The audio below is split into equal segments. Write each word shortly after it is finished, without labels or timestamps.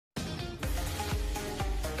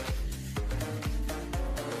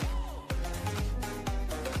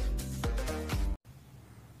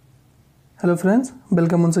Hello friends,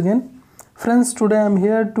 welcome once again. Friends, today I am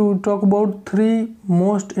here to talk about three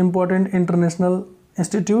most important international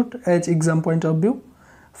institute as exam point of view.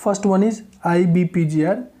 First one is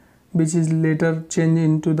IBPGR, which is later changed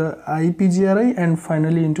into the IPGRI and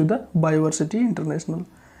finally into the Bioversity International.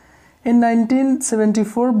 In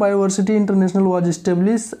 1974, Bioversity International was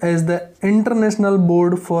established as the International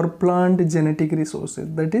Board for Plant Genetic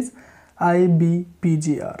Resources, that is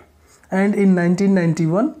IBPGR. And in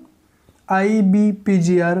 1991,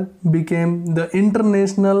 IBPGR became the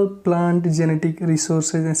International Plant Genetic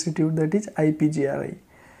Resources Institute, that is IPGRI.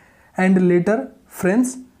 And later,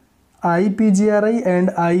 friends, IPGRI and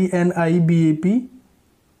INIBAP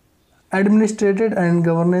administrated and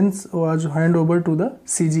governance was handed over to the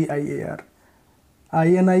CGIAR.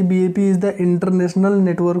 INIBAP is the International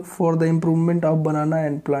Network for the Improvement of Banana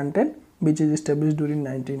and Plantain, which is established during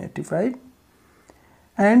 1985.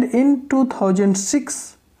 And in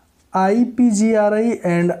 2006, IPGRI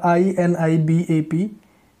and INIBAP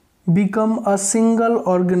become a single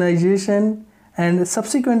organization and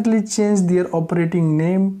subsequently changed their operating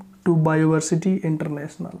name to Bioversity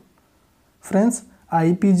International. Friends,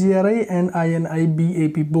 IPGRI and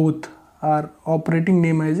INIBAP both are operating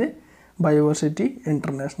name as a Bioversity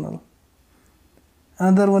International.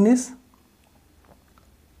 Another one is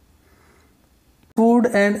Food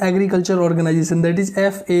and Agriculture Organization, that is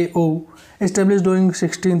FAO, established during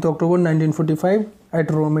 16th October 1945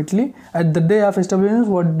 at Rome, Italy. At the day of establishment,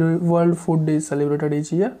 World Food Day is celebrated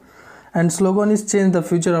each year. And slogan is change the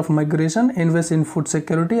future of migration, invest in food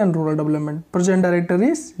security and rural development. Present director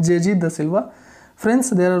is JG Da Silva.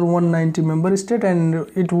 Friends, there are 190 member states and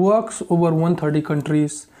it works over 130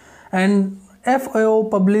 countries. And FAO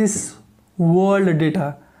publish world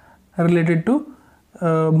data related to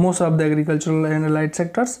most of the agricultural and allied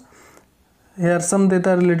sectors. Here are some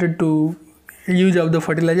data related to use of the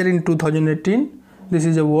fertilizer in 2018. This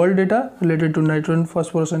is a world data related to nitrogen,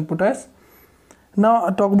 phosphorus and potash. Now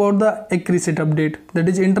I talk about the ICRISAT update, that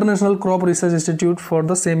is International Crop Research Institute for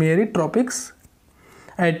the Semi-Arid Tropics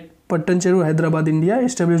at Pattancheru, Hyderabad, India,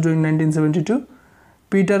 established during 1972.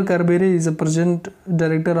 Peter Carberry is the present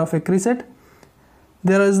director of ICRISAT.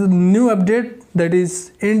 There is a new update, that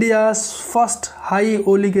is India's first high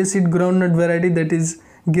oleic acid groundnut variety, that is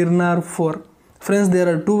Girnar 4. Friends, there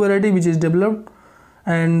are two varieties which is developed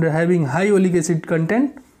and having high oleic acid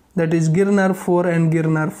content, that is Girnar 4 and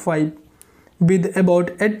Girnar 5, with about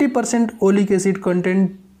 80% oleic acid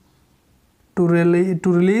content to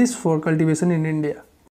release for cultivation in India.